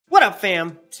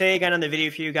fam? Today I got another video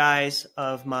for you guys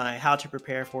of my how to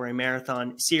prepare for a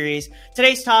marathon series.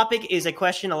 Today's topic is a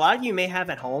question a lot of you may have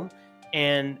at home,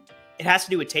 and it has to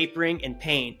do with tapering and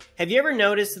pain. Have you ever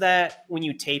noticed that when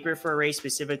you taper for a race,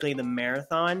 specifically the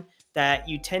marathon, that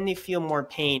you tend to feel more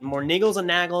pain, more niggles and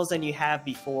naggles than you have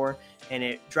before, and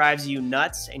it drives you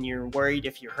nuts and you're worried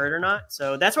if you're hurt or not?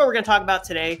 So that's what we're going to talk about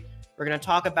today. We're going to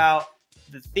talk about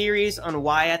the theories on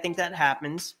why I think that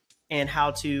happens and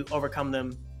how to overcome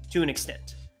them to an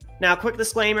extent. Now, quick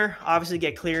disclaimer, obviously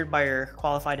get cleared by your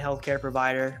qualified healthcare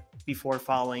provider before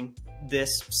following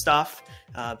this stuff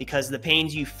because the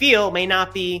pains you feel may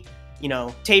not be,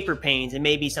 taper pains. It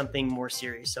may be something more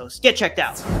serious. So get checked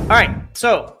out. All right,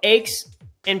 so aches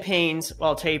and pains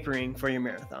while tapering for your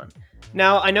marathon.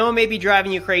 Now, I know it may be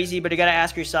driving you crazy, but you got to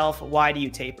ask yourself, why do you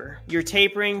taper? You're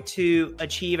tapering to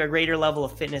achieve a greater level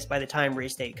of fitness by the time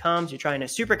race day comes. You're trying to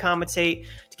super compensate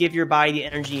to give your body the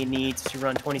energy it needs to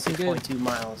run 26.2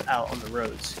 miles out on the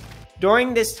roads.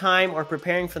 During this time or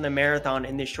preparing for the marathon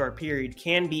in this short period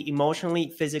can be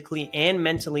emotionally, physically, and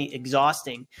mentally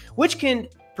exhausting, which can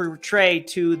portray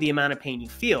to the amount of pain you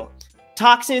feel.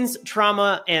 Toxins,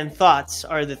 trauma, and thoughts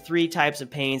are the three types of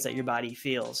pains that your body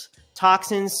feels.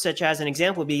 Toxins, such as an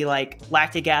example, would be like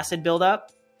lactic acid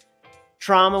buildup.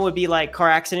 Trauma would be like car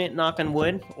accident, knock on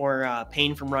wood, or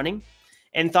pain from running.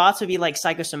 And thoughts would be like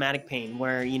psychosomatic pain,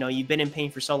 where, you've been in pain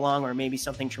for so long, or maybe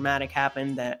something traumatic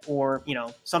happened or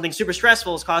something super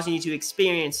stressful is causing you to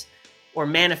experience or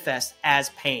manifest as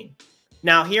pain.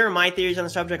 Now, here are my theories on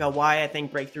the subject of why I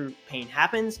think breakthrough pain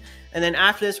happens. And then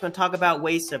after this, we're going to talk about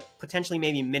ways to potentially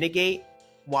maybe mitigate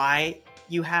why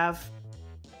you have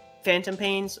phantom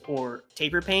pains or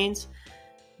taper pains.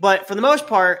 But for the most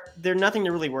part, they're nothing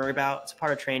to really worry about. It's a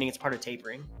part of training. It's part of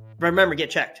tapering. Remember,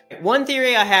 get checked. One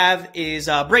theory I have is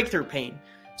breakthrough pain.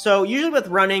 So usually with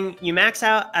running, you max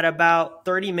out at about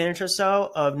 30 minutes or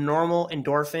so of normal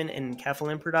endorphin and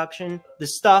enkephalin production. The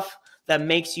stuff that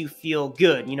makes you feel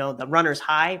good, the runner's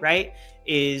high, right,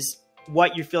 is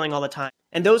what you're feeling all the time.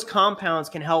 And those compounds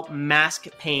can help mask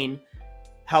pain,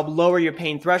 help lower your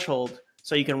pain threshold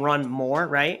so you can run more,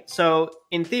 right? So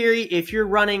in theory, if you're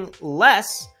running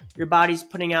less, your body's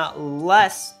putting out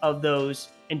less of those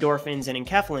endorphins and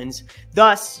enkephalins.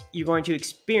 Thus, you're going to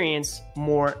experience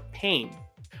more pain.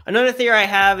 Another theory I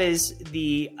have is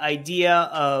the idea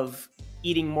of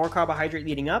eating more carbohydrate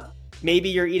leading up. Maybe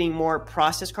you're eating more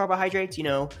processed carbohydrates,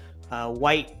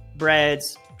 white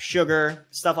breads, sugar,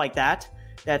 stuff like that.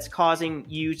 That's causing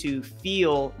you to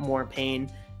feel more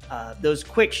pain. Those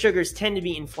quick sugars tend to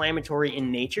be inflammatory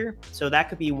in nature, so that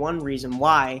could be one reason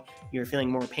why you're feeling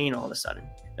more pain all of a sudden.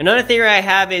 Another theory I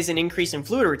have is an increase in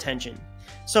fluid retention.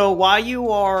 So while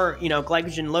you are,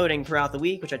 glycogen loading throughout the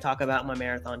week, which I talk about in my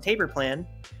marathon taper plan,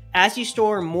 as you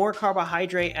store more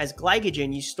carbohydrate as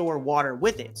glycogen, you store water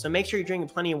with it. So make sure you're drinking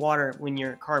plenty of water when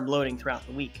you're carb loading throughout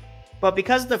the week. But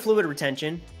because of the fluid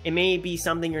retention, it may be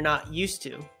something you're not used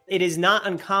to. It is not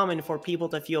uncommon for people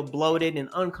to feel bloated and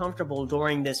uncomfortable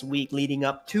during this week leading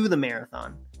up to the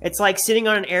marathon. It's like sitting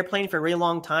on an airplane for a really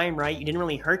long time, right? You didn't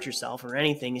really hurt yourself or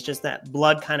anything. It's just that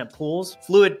blood kind of pools.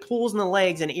 Fluid pools in the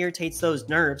legs and irritates those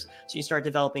nerves, so you start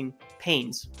developing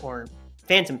pains or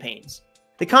phantom pains.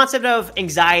 The concept of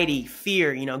anxiety,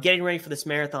 fear, getting ready for this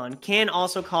marathon can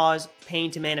also cause pain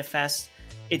to manifest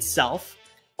itself.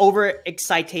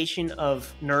 Overexcitation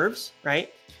of nerves,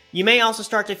 right? You may also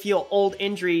start to feel old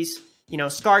injuries,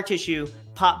 scar tissue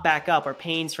pop back up, or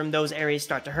pains from those areas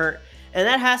start to hurt. And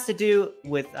that has to do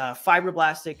with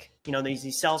fibroblastic, there's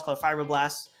these cells called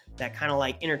fibroblasts that kind of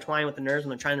like intertwine with the nerves when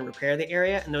they're trying to repair the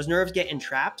area, and those nerves get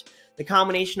entrapped. The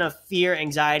combination of fear,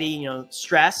 anxiety,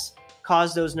 stress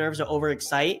cause those nerves to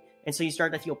overexcite. And so you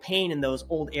start to feel pain in those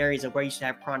old areas of where you used to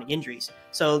have chronic injuries.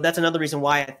 So that's another reason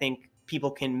why I think people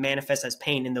can manifest as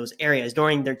pain in those areas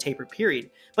during their taper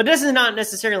period. But this does not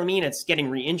necessarily mean it's getting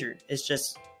re-injured. It's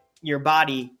just your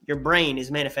body, your brain is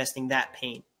manifesting that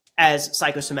pain as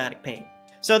psychosomatic pain.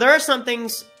 So there are some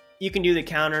things you can do to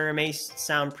counter. It may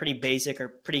sound pretty basic or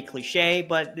pretty cliche,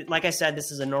 but like I said,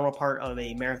 this is a normal part of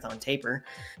a marathon taper.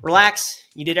 Relax.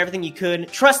 You did everything you could.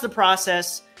 Trust the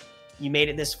process. You made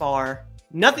it this far.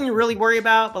 Nothing to really worry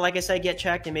about, but like I said, get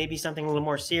checked. It may be something a little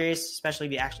more serious, especially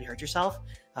if you actually hurt yourself.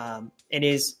 It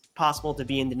is possible to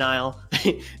be in denial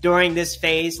during this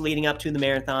phase leading up to the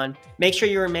marathon. Make sure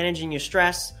you are managing your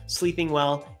stress, sleeping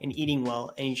well, and eating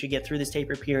well, and you should get through this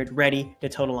taper period ready to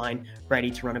toe the line,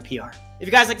 ready to run a PR. If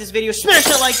you guys like this video, smash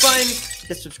that like button, hit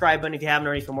the subscribe button if you haven't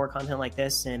already for more content like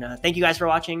this, and thank you guys for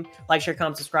watching. Like, share,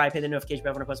 comment, subscribe, hit the notification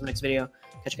bell when I post my next video.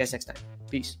 Catch you guys next time.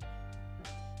 Peace.